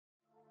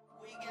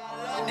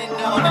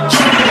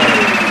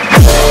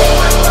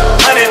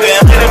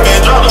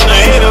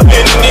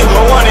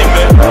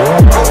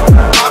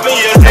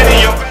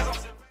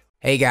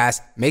Hey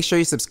guys, make sure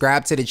you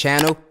subscribe to the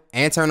channel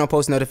and turn on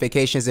post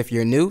notifications if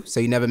you're new so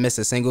you never miss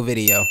a single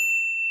video.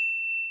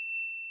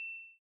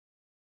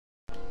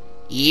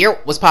 Yo,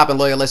 what's poppin'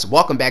 loyalists?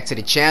 Welcome back to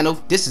the channel.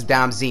 This is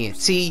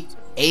DIMEZENT,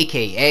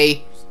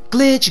 aka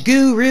Glitch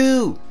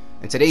Guru.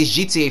 In today's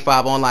GTA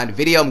 5 online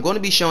video, I'm going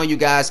to be showing you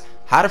guys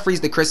how to freeze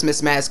the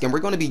Christmas mask, and we're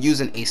going to be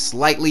using a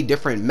slightly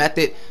different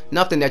method.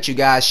 Nothing that you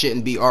guys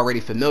shouldn't be already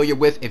familiar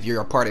with if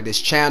you're a part of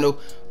this channel,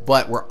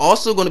 but we're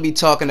also going to be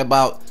talking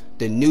about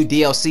the new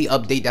DLC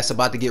update that's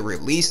about to get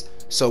released.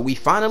 So we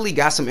finally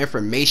got some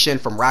information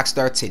from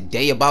Rockstar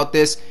today about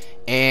this,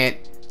 and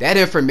that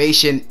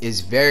information is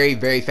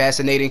very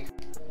fascinating.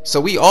 So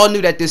we all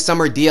knew that this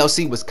summer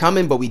DLC was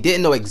coming, but we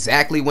didn't know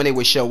exactly when it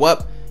would show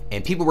up,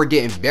 and people were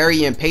getting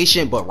very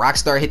impatient, but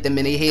Rockstar hit them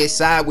in their head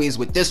sideways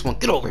with this one.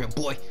 Get over here,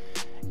 boy.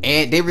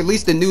 And they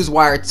released the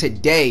newswire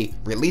today,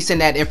 releasing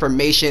that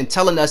information,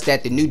 telling us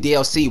that the new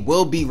DLC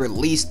will be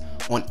released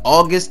on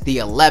August the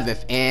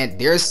 11th, and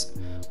there's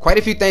quite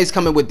a few things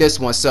coming with this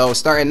one. So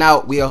starting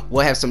out, we'll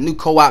have some new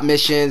co-op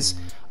missions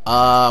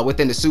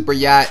within the super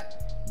yacht.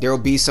 There will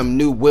be some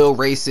new wheel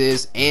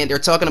races, and they're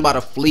talking about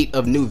a fleet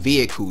of new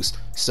vehicles.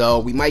 So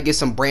we might get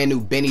some brand new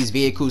Benny's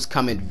vehicles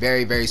coming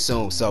very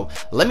soon. So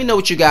let me know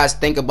what you guys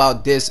think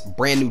about this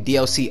brand new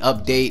DLC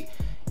update.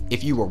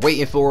 If you were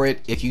waiting for it,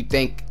 if you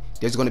think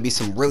there's going to be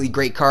some really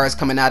great cars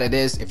coming out of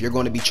this, if you're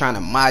going to be trying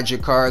to mod your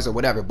cars or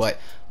whatever. But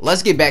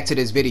let's get back to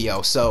this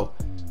video. So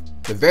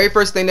the very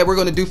first thing that we're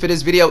going to do for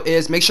this video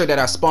is make sure that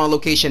our spawn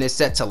location is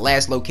set to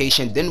last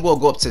location. Then we'll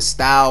go up to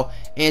style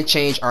and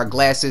change our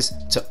glasses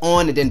to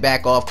on, and then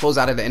back off, close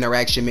out of the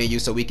interaction menu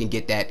so we can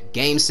get that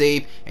game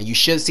save. And you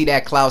should see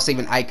that cloud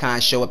saving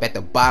icon show up at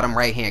the bottom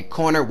right hand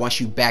corner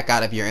once you back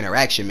out of your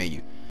interaction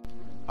menu.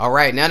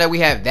 Alright, now that we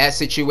have that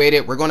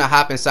situated, we're going to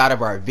hop inside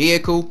of our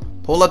vehicle,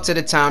 pull up to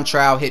the time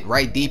trial, hit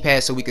right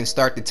D-pad so we can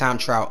start the time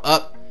trial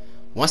up.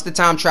 Once the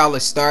time trial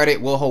is started,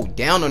 we'll hold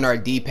down on our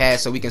D-pad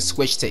so we can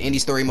switch to any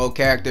story mode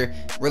character.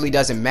 Really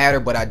doesn't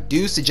matter, but I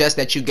do suggest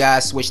that you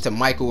guys switch to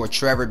Michael or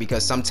Trevor,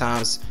 because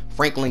sometimes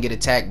Franklin get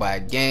attacked by a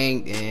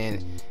gang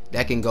and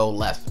that can go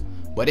left.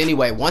 But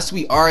anyway, once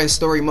we are in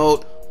story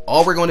mode,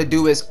 all we're going to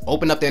do is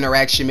open up the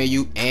interaction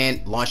menu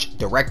and launch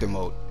director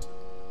mode.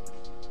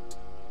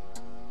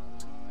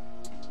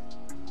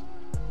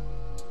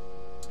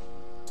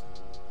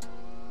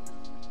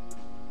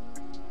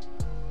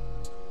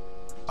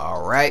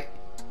 Alright,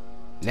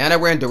 now that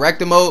we're in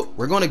director mode,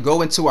 we're going to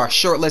go into our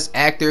shortlist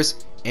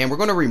actors, and we're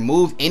going to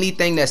remove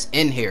anything that's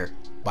in here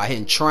by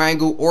hitting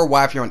triangle or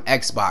Y if you're on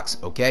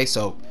Xbox. Okay,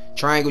 so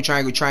triangle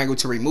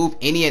to remove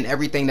any and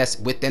everything that's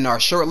within our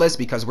shortlist,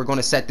 because we're going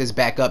to set this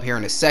back up here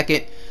in a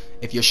second.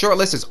 If your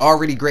shortlist is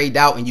already grayed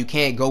out and you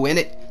can't go in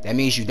it, that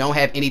means you don't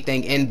have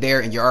anything in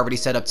there and you're already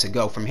set up to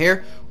go. From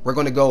here, we're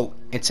going to go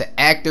into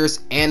actors,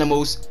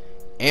 animals,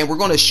 and we're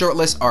going to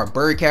shortlist our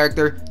bird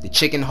character, the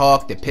chicken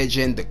hawk, the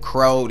pigeon, the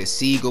crow, the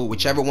seagull,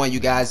 whichever one you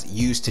guys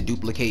use to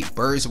duplicate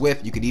birds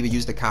with. You could even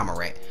use the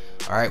cormorant.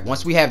 Alright,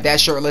 once we have that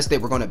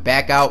shortlisted, we're going to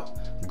back out,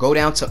 go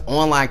down to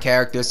online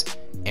characters,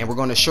 and we're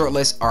going to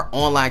shortlist our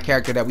online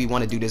character that we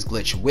want to do this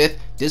glitch with.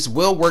 This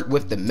will work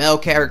with the male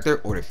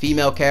character or the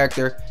female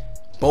character.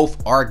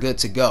 Both are good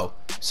to go.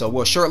 So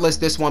we'll shortlist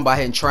this one by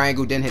hitting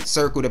triangle, then hit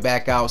circle to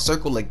back out,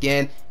 circle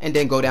again, and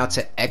then go down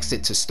to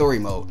exit to story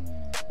mode.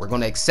 We're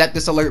going to accept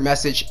this alert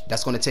message.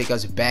 That's going to take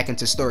us back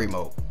into story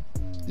mode.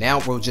 Now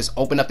we'll just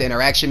open up the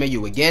interaction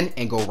menu again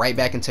and go right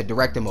back into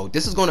director mode.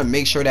 This is going to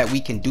make sure that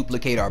we can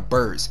duplicate our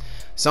birds.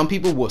 Some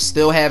people will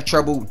still have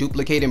trouble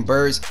duplicating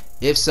birds.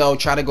 If so,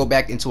 try to go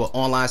back into an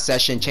online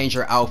session, change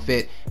your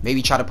outfit,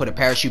 maybe try to put a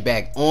parachute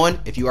bag on.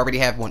 If you already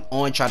have one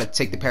on, try to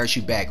take the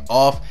parachute bag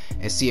off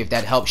and see if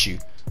that helps you.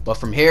 But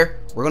from here,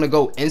 we're going to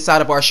go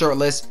inside of our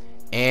shortlist,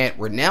 and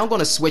we're now going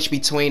to switch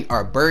between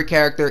our bird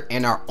character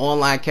and our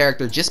online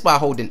character just by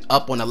holding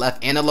up on the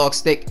left analog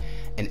stick.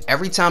 And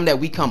every time that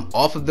we come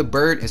off of the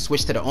bird and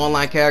switch to the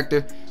online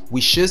character,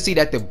 we should see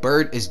that the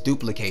bird is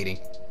duplicating.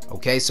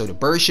 Okay, so the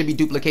bird should be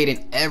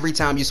duplicating every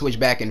time you switch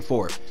back and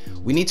forth.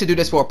 We need to do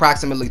this for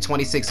approximately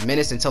 26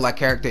 minutes until our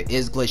character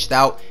is glitched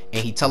out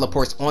and he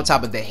teleports on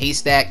top of the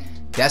haystack.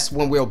 That's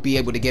when we'll be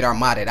able to get our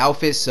modded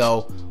outfit.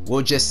 So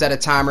we'll just set a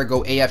timer,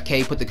 go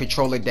AFK, put the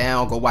controller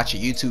down, go watch a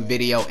YouTube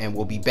video, and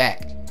we'll be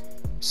back.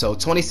 So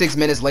 26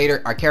 minutes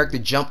later, our character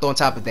jumped on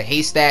top of the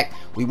haystack.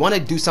 We want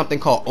to do something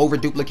called over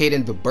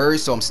duplicating the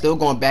bird, so I'm still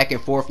going back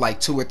and forth like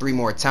 2 or 3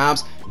 more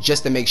times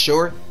just to make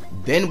sure.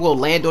 Then we'll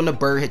land on the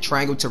bird, hit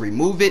triangle to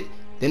remove it.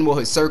 Then we'll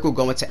hit circle,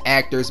 go into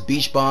actors,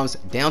 beach bums,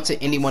 down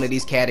to any one of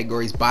these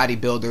categories,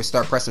 bodybuilder,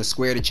 start pressing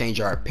square to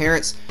change our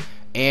appearance.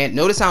 And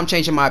notice how I'm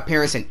changing my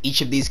appearance in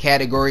each of these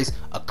categories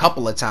a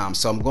couple of times.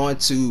 So I'm going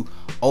to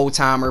old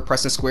timer,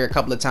 pressing square a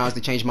couple of times to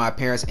change my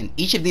appearance in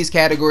each of these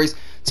categories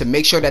to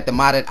make sure that the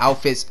modded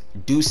outfits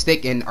do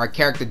stick and our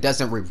character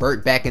doesn't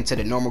revert back into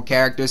the normal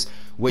characters.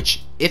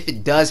 Which, if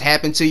it does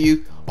happen to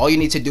you, all you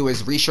need to do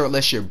is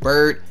re-shortlist your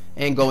bird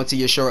and go into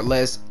your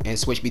shortlist and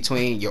switch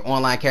between your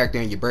online character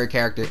and your bird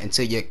character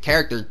until your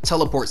character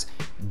teleports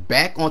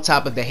back on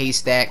top of the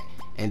haystack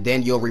and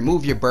then you'll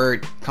remove your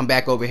bird, come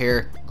back over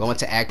here, go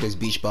into actors,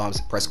 beach bums,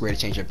 press square to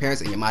change your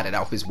appearance, and your modded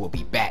outfits will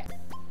be back.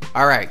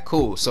 Alright,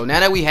 cool. So now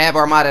that we have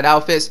our modded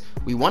outfits,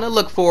 we want to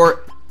look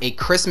for a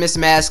Christmas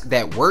mask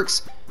that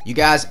works. You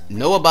guys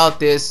know about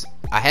this.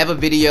 I have a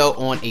video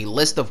on a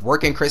list of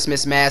working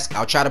Christmas masks.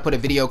 I'll try to put a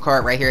video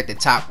card right here at the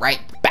top right.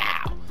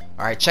 Bow.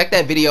 Alright, check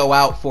that video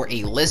out for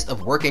a list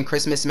of working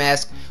Christmas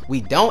masks.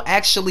 We don't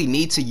actually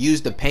need to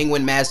use the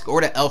penguin mask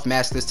or the elf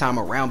mask this time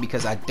around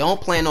because I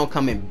don't plan on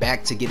coming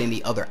back to get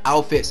any other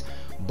outfits.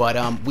 But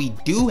we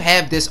do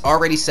have this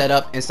already set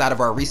up inside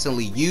of our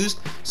recently used.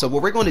 So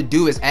what we're going to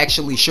do is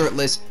actually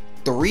shortlist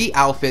 3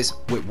 outfits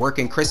with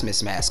working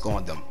Christmas mask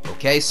on them.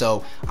 Okay,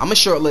 so I'm gonna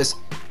shortlist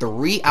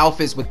 3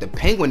 outfits with the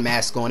penguin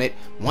mask on it.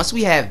 Once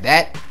we have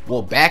that,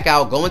 we'll back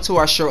out, go into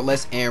our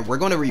shortlist, and we're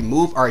going to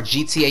remove our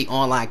GTA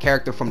Online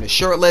character from the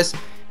shortlist.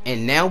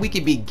 And now we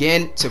can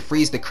begin to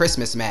freeze the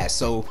Christmas mask.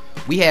 So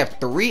we have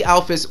 3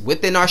 outfits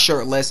within our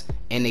shortlist,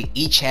 and they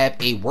each have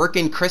a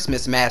working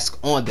Christmas mask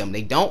on them.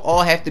 They don't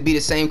all have to be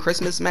the same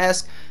Christmas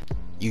mask.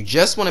 You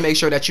just want to make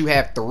sure that you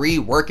have 3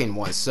 working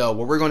ones. So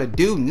what we're going to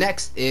do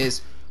next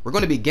is we're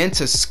going to begin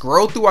to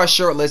scroll through our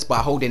shortlist by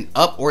holding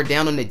up or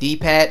down on the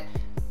D-pad.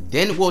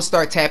 Then we'll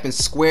start tapping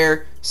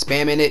square,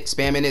 spamming it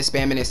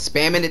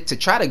to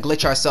try to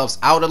glitch ourselves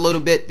out a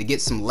little bit to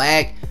get some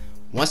lag.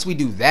 Once we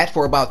do that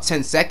for about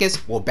 10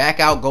 seconds, we'll back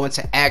out, go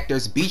into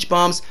actors, beach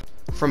bums.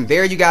 From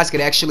there, you guys could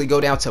actually go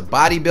down to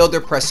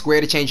bodybuilder, press square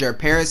to change your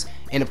appearance,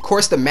 and of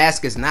course the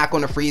mask is not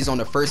going to freeze on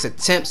the first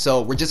attempt,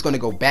 so we're just going to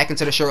go back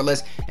into the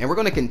shortlist and we're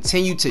going to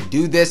continue to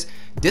do this.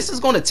 This is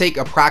going to take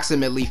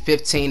approximately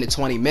 15 to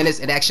 20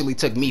 minutes. It actually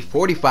took me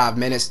 45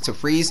 minutes to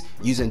freeze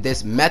using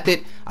this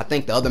method. I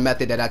think the other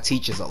method that I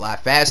teach is a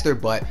lot faster,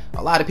 but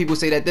a lot of people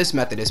say that this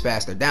method is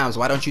faster. Downs,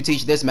 why don't you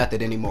teach this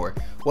method anymore?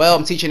 Well,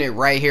 I'm teaching it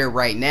right here,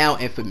 right now,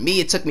 and for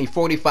me it took me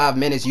 45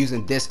 minutes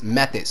using this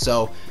method.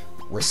 So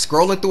we're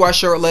scrolling through our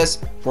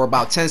shortlist for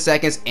about 10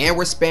 seconds and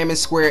we're spamming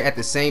square at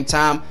the same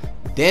time.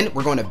 Then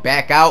we're going to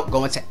back out,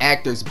 go into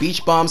actors,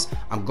 beach bums.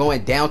 I'm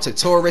going down to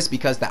tourists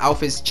because the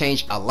outfits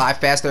change a lot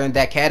faster in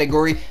that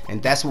category,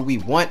 and that's what we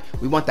want.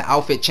 We want the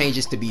outfit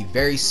changes to be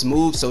very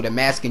smooth so the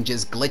mask can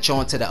just glitch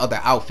onto the other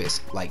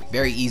outfits like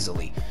very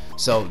easily.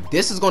 So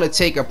this is going to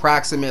take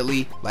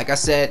approximately, like I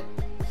said,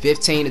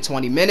 15 to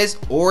 20 minutes,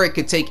 or it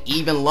could take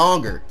even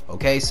longer.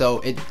 Okay, so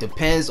it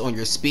depends on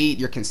your speed,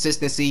 your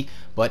consistency,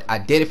 but I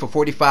did it for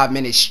 45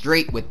 minutes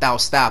straight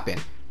without stopping,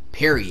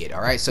 period.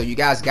 All right, so you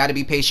guys got to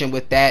be patient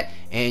with that,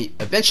 and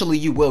eventually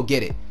you will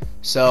get it.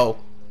 So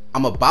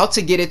I'm about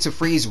to get it to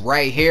freeze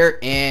right here,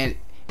 and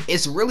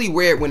it's really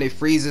weird when it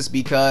freezes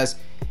because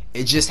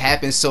it just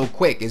happens so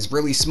quick. It's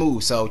really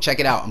smooth. So check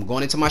it out. I'm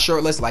going into my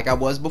shortlist like I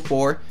was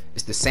before.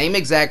 It's the same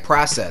exact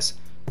process.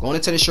 Going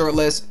into the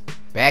shortlist,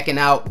 backing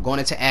out, going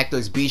into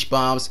actors, beach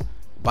bums,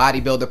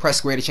 bodybuilder, press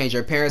square to change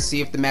your appearance, see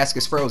if the mask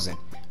is frozen.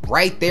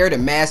 Right there, the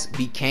mask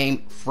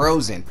became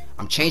frozen.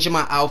 I'm changing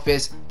my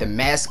outfits, the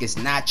mask is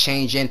not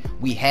changing.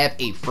 We have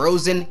a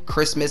frozen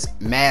Christmas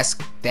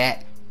mask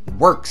that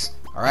works.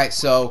 Alright,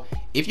 so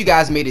if you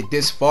guys made it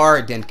this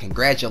far, then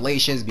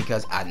congratulations,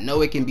 because I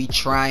know it can be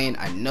trying,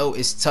 I know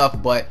it's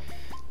tough, but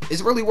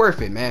it's really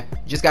worth it, man.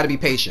 You just got to be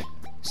patient.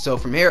 So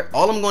from here,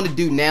 all I'm going to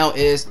do now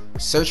is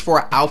search for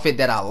an outfit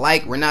that I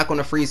like. We're not going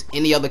to freeze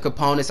any other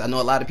components. I know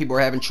a lot of people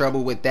are having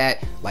trouble with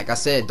that. Like I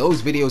said,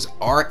 those videos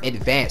are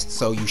advanced,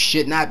 so you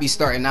should not be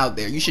starting out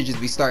there. You should just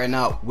be starting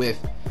out with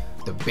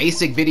the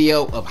basic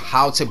video of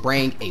how to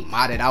bring a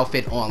modded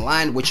outfit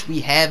online, which we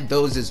have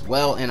those as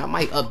well, and I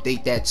might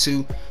update that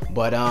too.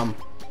 But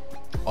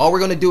all we're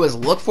going to do is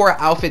look for an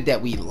outfit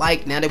that we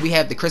like. Now that we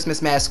have the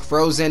Christmas mask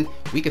frozen,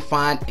 we can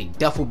find a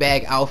duffel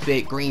bag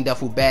outfit, green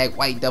duffel bag,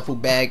 white duffel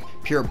bag,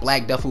 pure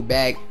black duffel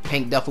bag,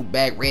 pink duffel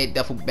bag, red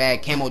duffel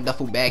bag, camo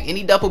duffel bag.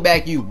 Any duffel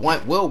bag you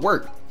want will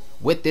work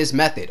with this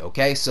method,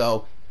 okay?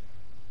 So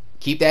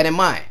keep that in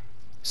mind.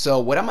 So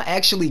what I'm gonna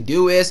actually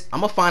do is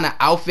I'm gonna find an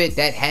outfit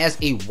that has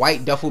a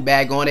white duffel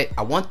bag on it.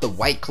 I want the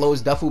white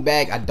closed duffel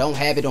bag. I don't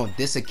have it on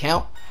this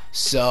account,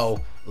 so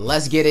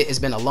let's get it. It's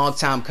been a long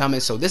time coming.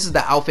 So this is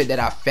the outfit that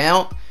I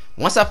found.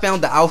 Once I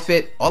found the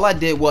outfit, all I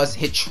did was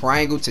hit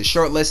triangle to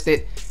shortlist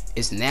it.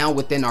 It's now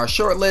within our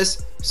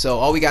shortlist, so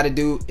all we got to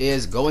do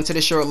is go into the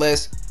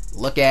shortlist,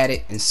 look at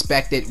it,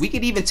 inspect it. We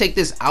could even take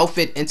this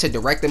outfit into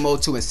director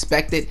mode to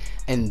inspect it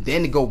and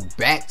then go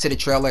back to the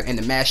trailer, and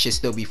the mask should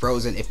still be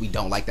frozen if we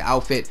don't like the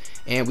outfit,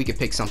 and we could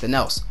pick something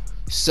else.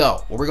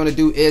 So what we're going to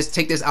do is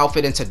take this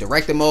outfit into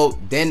director mode,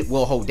 then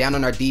we'll hold down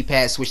on our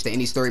D-pad, switch to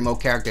any story mode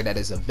character that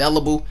is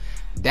available.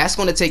 That's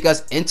going to take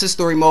us into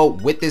story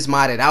mode with this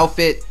modded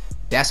outfit.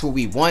 That's what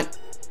we want.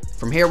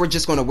 From here, we're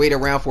just going to wait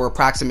around for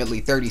approximately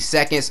 30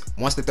 seconds.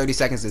 Once the 30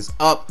 seconds is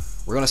up,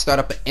 we're going to start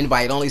up an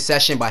invite only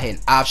session by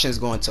hitting options,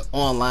 going to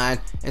online,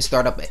 and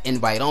start up an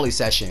invite only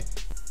session.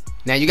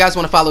 Now you guys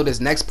want to follow this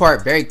next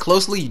part very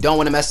closely. You don't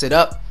want to mess it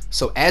up.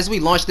 So as we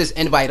launch this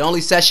invite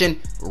only session,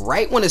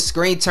 right when the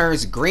screen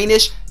turns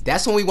greenish,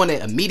 that's when we want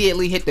to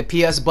immediately hit the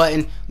PS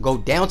button, go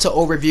down to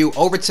overview,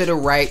 over to the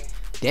right,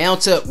 down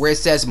to where it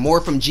says more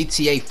from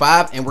GTA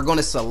 5, and we're going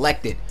to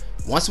select it.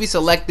 Once we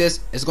select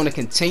this, it's going to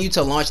continue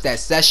to launch that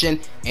session,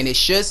 and it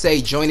should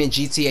say joining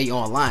GTA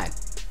Online.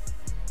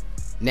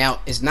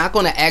 Now, it's not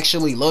going to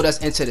actually load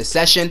us into the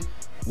session.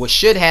 What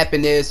should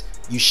happen is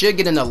you should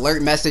get an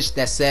alert message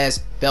that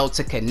says failed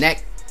to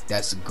connect.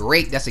 That's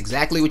great. That's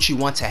exactly what you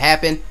want to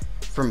happen.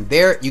 From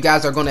there, you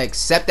guys are going to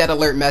accept that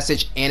alert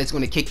message, and it's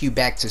going to kick you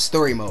back to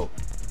story mode.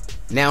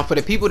 Now, for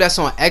the people that's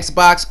on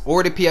Xbox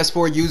or the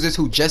PS4 users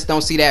who just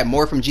don't see that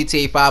more from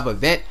GTA 5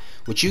 event,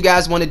 what you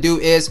guys want to do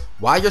is,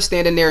 while you're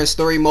standing there in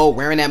story mode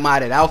wearing that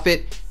modded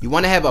outfit, you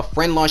want to have a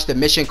friend launch the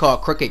mission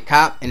called Crooked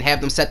Cop and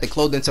have them set the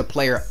clothing to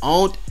player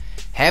owned.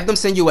 Have them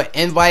send you an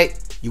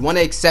invite. You want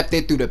to accept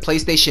it through the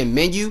PlayStation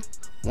menu.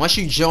 Once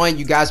you join,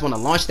 you guys want to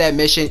launch that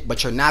mission,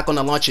 but you're not going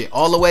to launch it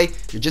all the way.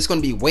 You're just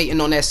going to be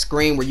waiting on that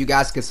screen where you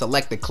guys can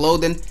select the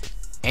clothing.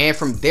 And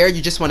from there,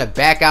 you just want to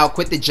back out,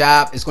 quit the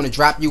job. It's going to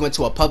drop you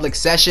into a public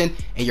session,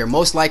 and you're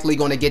most likely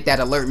going to get that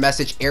alert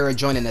message, error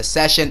joining a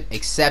session,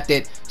 accept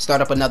it,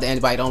 start up another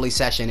invite only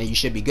session, and you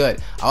should be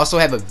good. I also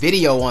have a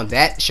video on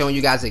that showing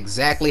you guys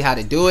exactly how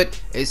to do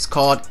it. It's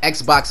called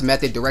Xbox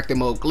Method Director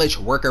Mode Glitch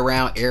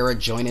Workaround Error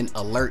Joining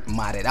Alert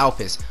Modded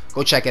Outfits.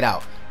 Go check it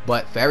out.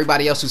 But for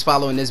everybody else who's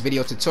following this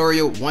video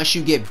tutorial, once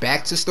you get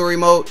back to story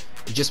mode,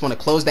 you just want to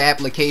close the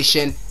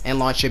application and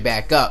launch it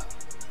back up.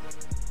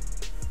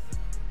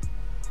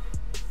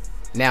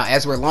 Now,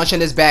 as we're launching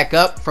this back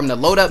up from the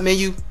load up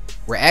menu,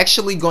 we're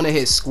actually going to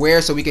hit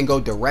square so we can go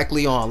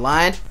directly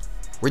online.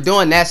 We're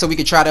doing that so we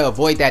can try to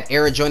avoid that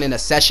error joining a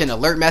session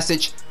alert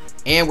message,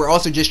 and we're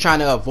also just trying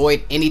to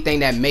avoid anything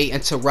that may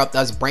interrupt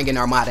us bringing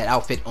our modded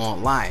outfit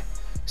online.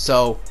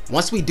 So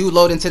once we do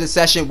load into the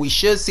session, we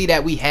should see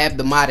that we have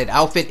the modded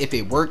outfit if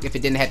it worked, if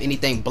it didn't have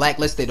anything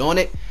blacklisted on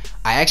it.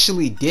 I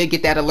actually did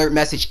get that alert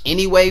message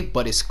anyway,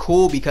 but it's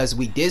cool because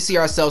we did see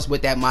ourselves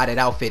with that modded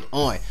outfit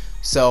on.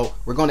 So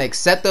we're going to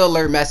accept the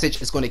alert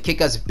message. It's going to kick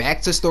us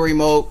back to story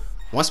mode.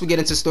 Once we get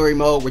into story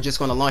mode, we're just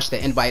going to launch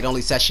the invite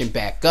only session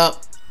back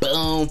up.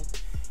 Boom.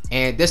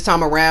 And this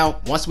time around,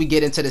 once we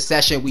get into the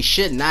session, we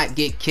should not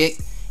get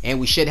kicked, and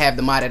we should have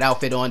the modded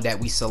outfit on that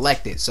we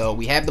selected. So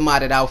we have the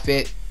modded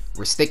outfit.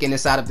 We're sticking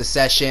inside of the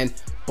session,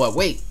 but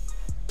wait,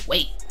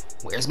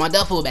 where's my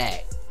duffel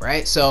bag?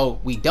 Right? So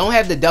we don't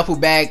have the duffel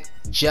bag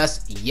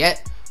just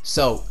yet.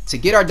 So to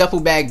get our duffel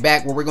bag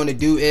back, what we're going to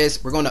do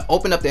is we're going to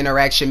open up the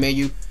interaction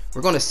menu.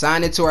 We're going to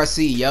sign into our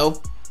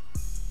CEO.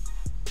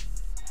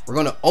 We're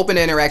going to open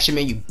the interaction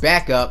menu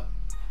back up.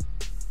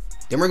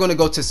 Then we're going to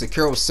go to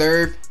Secure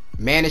Serve,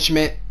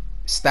 Management,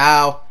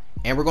 Style,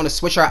 and we're going to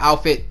switch our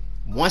outfit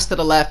once to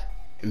the left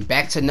and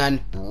back to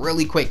none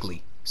really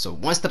quickly. So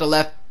once to the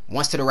left,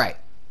 once to the right.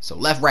 So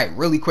left, right,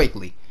 really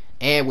quickly.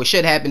 And what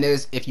should happen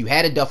is if you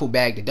had a duffel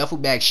bag, the duffel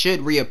bag should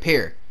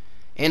reappear.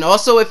 And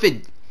also if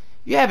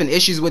you're having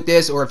issues with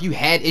this, or if you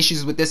had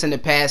issues with this in the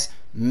past,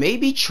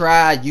 maybe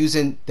try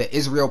using the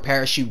Israel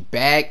parachute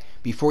bag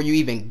before you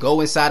even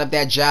go inside of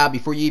that job,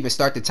 before you even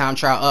start the time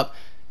trial up.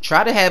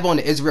 Try to have on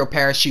the Israel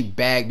parachute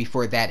bag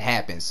before that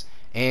happens,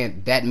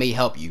 and that may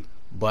help you.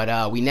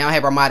 But we now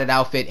have our modded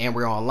outfit and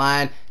we're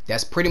online.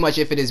 That's pretty much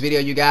it for this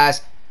video, you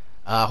guys.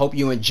 Hope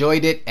you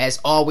enjoyed it. As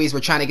always,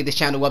 we're trying to get this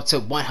channel up to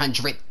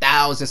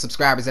 100,000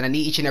 subscribers, and I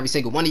need each and every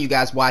single one of you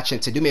guys watching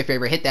to do me a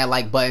favor, hit that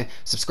like button,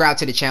 subscribe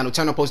to the channel,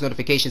 turn on post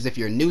notifications if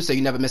you're new so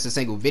you never miss a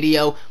single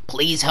video.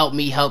 Please help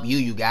me help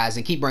you guys,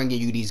 and keep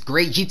bringing you these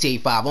great GTA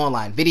 5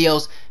 online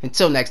videos.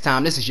 Until next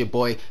time, this is your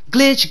boy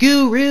Glitch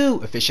Guru,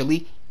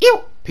 officially.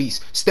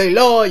 Peace, stay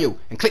loyal,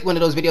 and click one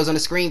of those videos on the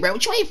screen, bro.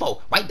 What you waiting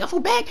for? White duffel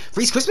bag,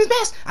 freeze Christmas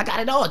best, I got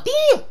it all.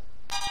 Damn.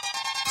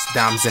 It's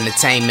Dimez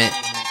Entertainment.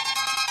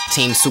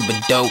 Team super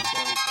dope.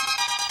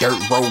 Dirt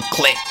road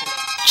click.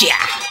 Yeah.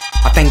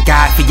 I thank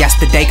God for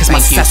yesterday, cause my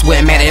success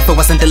wouldn't matter if it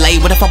wasn't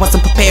delayed. What if I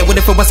wasn't prepared? What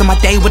if it wasn't my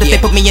day? What if they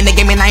put me in the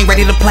game and I ain't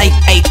ready to play?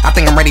 Hey, I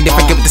think I'm ready to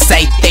forget what to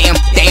say. Damn,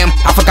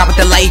 I forgot what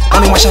to lay.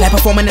 Only one shot at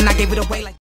performing and I gave it away like